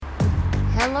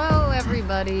Hello,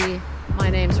 everybody.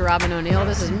 My name's Robin O'Neill.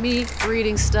 This is me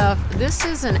reading stuff. This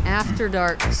is an After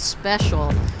Dark special,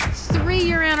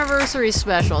 3-year anniversary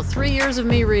special. 3 years of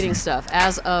me reading stuff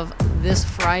as of this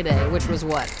Friday, which was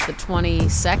what, the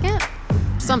 22nd?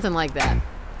 Something like that.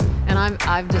 And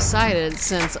I've decided,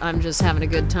 since I'm just having a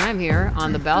good time here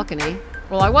on the balcony.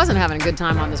 Well, I wasn't having a good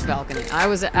time on this balcony.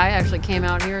 I actually came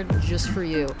out here just for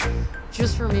you.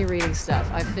 Just for me reading stuff.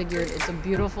 I figured it's a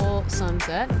beautiful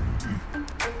sunset.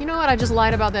 You know what? I just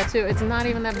lied about that too. It's not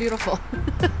even that beautiful.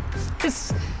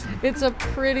 It's a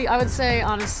pretty, I would say,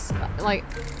 honest, like,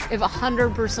 if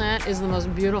 100% is the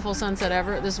most beautiful sunset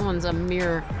ever, this one's a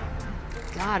mere,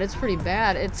 God, it's pretty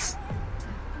bad. It's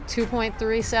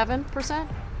 2.37%.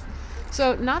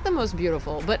 So not the most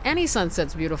beautiful, but any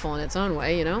sunset's beautiful in its own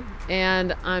way, you know?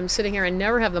 And I'm sitting here, I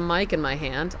never have the mic in my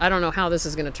hand. I don't know how this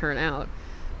is going to turn out.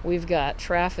 We've got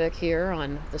traffic here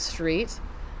on the street.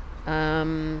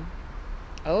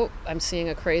 Oh, I'm seeing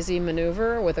a crazy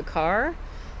maneuver with a car.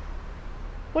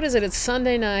 What is it? It's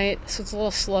Sunday night, so it's a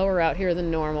little slower out here than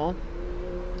normal.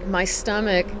 My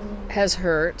stomach has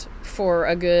hurt for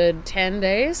a good 10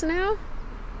 days now.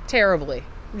 Terribly.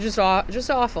 Just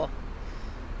awful.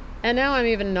 And now I'm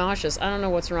even nauseous. I don't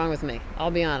know what's wrong with me. I'll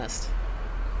be honest.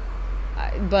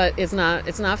 But it's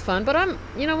not fun. But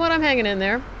you know what? I'm hanging in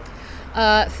there.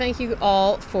 Thank you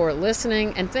all for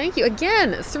listening, and thank you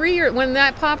again. 3 year, when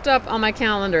that popped up on my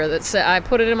calendar, that said, I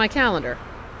put it in my calendar.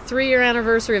 3-year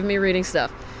anniversary of me reading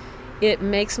stuff. It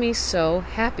makes me so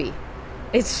happy.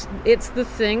 It's the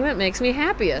thing that makes me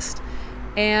happiest,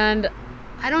 and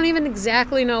I don't even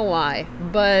exactly know why,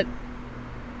 but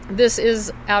this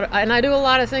is out. And I do a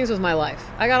lot of things with my life.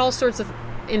 I got all sorts of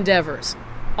endeavors,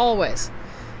 always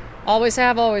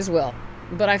have, always will.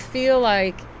 But I feel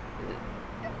like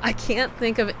I can't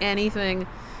think of anything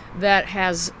that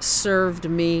has served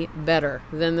me better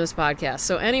than this podcast.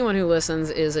 So anyone who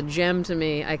listens is a gem to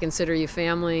me. I consider you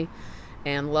family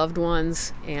and loved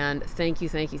ones. And thank you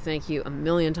a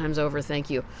million times over. Thank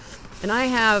you. And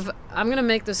I'm going to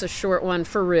make this a short one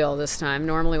for real this time.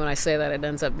 Normally when I say that, it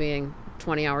ends up being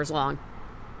 20 hours long.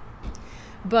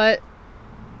 But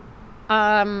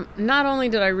not only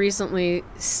did I recently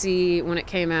see, when it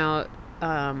came out,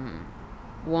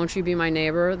 Won't You Be My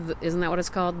Neighbor? Isn't that what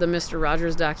it's called? The Mr.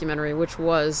 Rogers documentary, which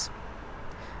was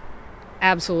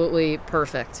absolutely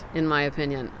perfect, in my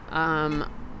opinion.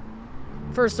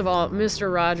 First of all,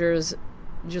 Mr. Rogers,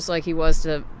 just like he was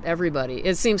to everybody.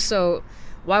 It seems so...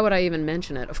 Why would I even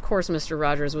mention it? Of course, Mr.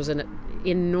 Rogers was an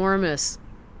enormous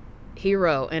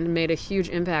hero and made a huge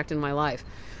impact in my life.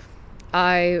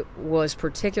 I was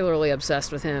particularly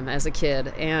obsessed with him as a kid,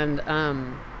 and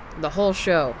the whole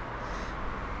show...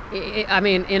 I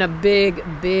mean, in a big,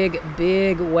 big,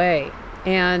 big way.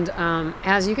 And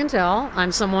as you can tell,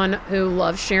 I'm someone who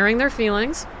loves sharing their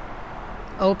feelings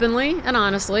openly and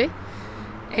honestly.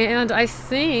 And I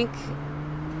think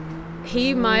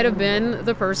he might have been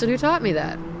the person who taught me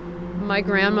that. My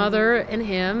grandmother and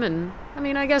him, and I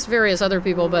mean, I guess various other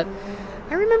people, but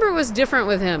I remember it was different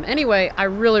with him. Anyway, I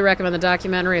really recommend the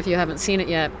documentary if you haven't seen it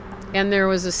yet. And there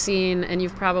was a scene, and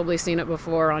you've probably seen it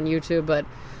before on YouTube, but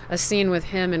a scene with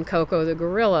him and Koko the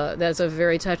gorilla. That's a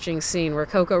very touching scene where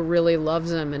Koko really loves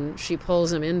him and she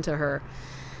pulls him into her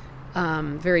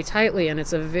very tightly, and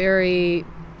it's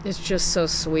just so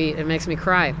sweet. It makes me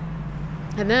cry.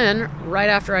 And then right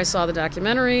after I saw the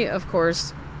documentary, of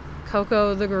course,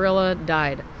 Koko the gorilla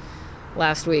died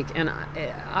last week, and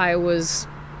I was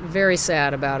very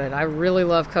sad about it. I really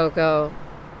love Koko.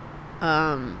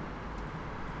 Oh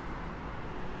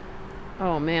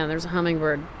man, there's a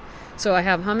hummingbird. So I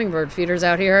have hummingbird feeders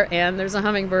out here, and there's a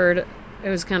hummingbird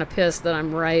who's kind of pissed that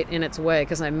I'm right in its way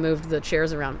because I moved the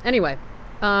chairs around. Anyway,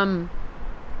 and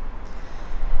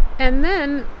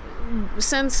then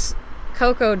since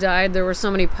Koko died, there were so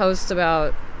many posts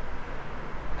about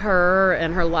her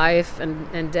and her life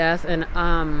and death, and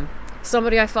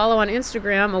somebody I follow on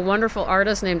Instagram, a wonderful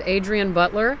artist named Adrienne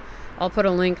Butler. I'll put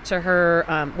a link to her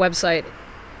website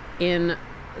in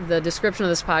the description of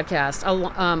this podcast,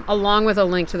 along with a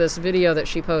link to this video that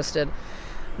she posted.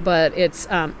 But it's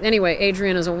anyway,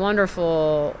 Adrienne is a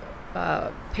wonderful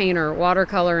painter,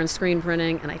 watercolor and screen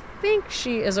printing, and I think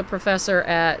she is a professor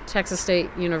at Texas State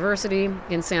University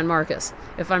in San Marcos.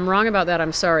 If I'm wrong about that,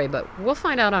 I'm sorry, but we'll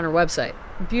find out on her website.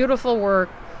 Beautiful work,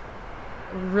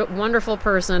 wonderful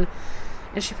person.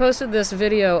 And she posted this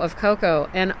video of Koko,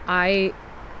 and I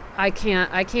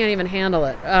can't even handle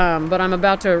it. But I'm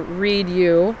about to read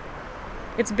you.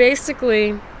 It's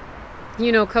basically,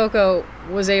 Koko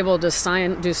was able to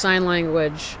do sign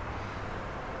language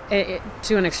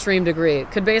to an extreme degree.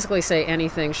 Could basically say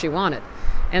anything she wanted.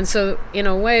 And so, in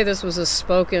a way, this was a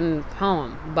spoken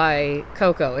poem by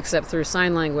Koko, except through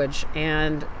sign language.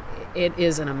 And it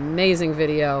is an amazing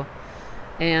video.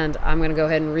 And I'm going to go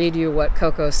ahead and read you what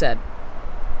Koko said.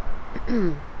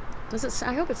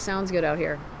 I hope it sounds good out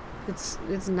here.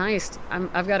 It's nice.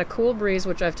 I've got a cool breeze,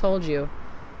 which I've told you.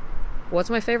 What's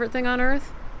my favorite thing on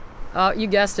earth? Oh, you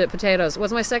guessed it, potatoes.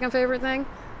 What's my second favorite thing?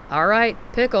 All right,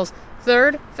 pickles.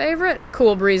 Third favorite?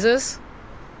 Cool breezes.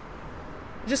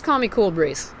 Just call me Cool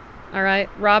Breeze. All right,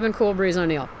 Robin Cool Breeze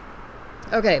O'Neill.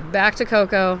 Okay, back to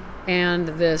Koko and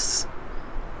this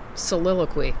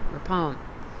soliloquy or poem.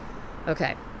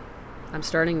 Okay, I'm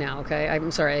starting now, okay?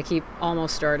 I'm sorry, I keep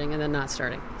almost starting and then not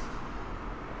starting.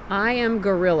 I am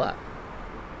gorilla.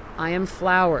 I am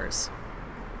flowers.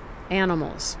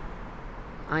 Animals.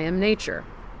 I am nature.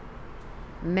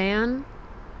 Man,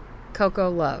 Koko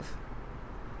love.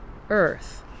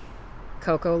 Earth,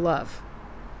 Koko love.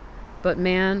 But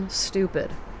man, stupid.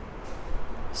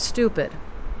 Stupid.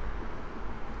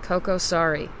 Koko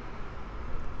sorry.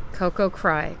 Koko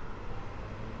cry.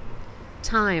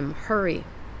 Time, hurry.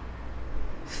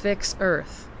 Fix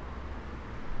earth.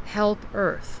 Help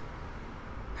earth.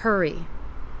 Hurry.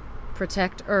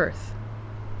 Protect earth.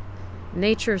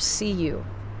 Nature see you.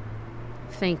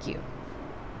 Thank you.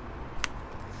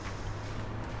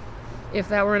 If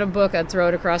that were in a book, I'd throw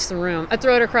it across the room. I'd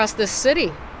throw it across this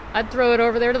city. I'd throw it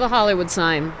over there to the Hollywood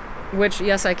sign, which,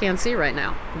 yes, I can't see right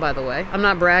now, by the way. I'm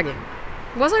not bragging.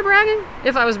 Was I bragging?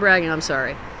 If I was bragging, I'm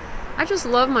sorry. I just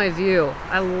love my view.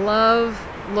 I love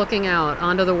looking out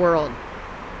onto the world.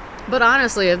 But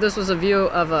honestly, if this was a view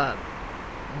of a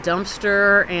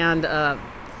dumpster and a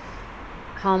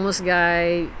homeless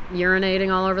guy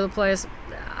urinating all over the place,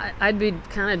 I'd be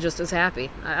kind of just as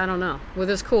happy. I don't know. With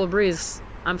this cool breeze,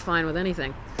 I'm fine with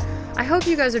anything. I hope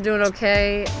you guys are doing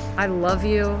okay. I love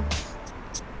you.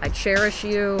 I cherish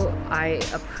you. I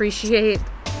appreciate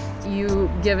you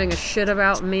giving a shit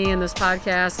about me in this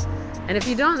podcast. And if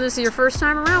you don't, this is your first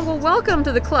time around, well, welcome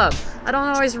to the club. I don't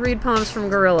always read poems from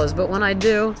gorillas, but when I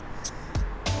do,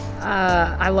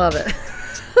 I love it.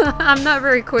 I'm not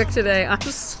very quick today.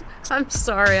 I'm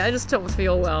sorry. I just don't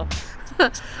feel well.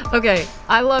 Okay,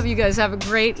 I love you guys. Have a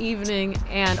great evening,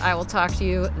 and I will talk to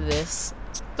you this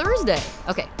Thursday.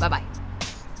 Okay, bye-bye.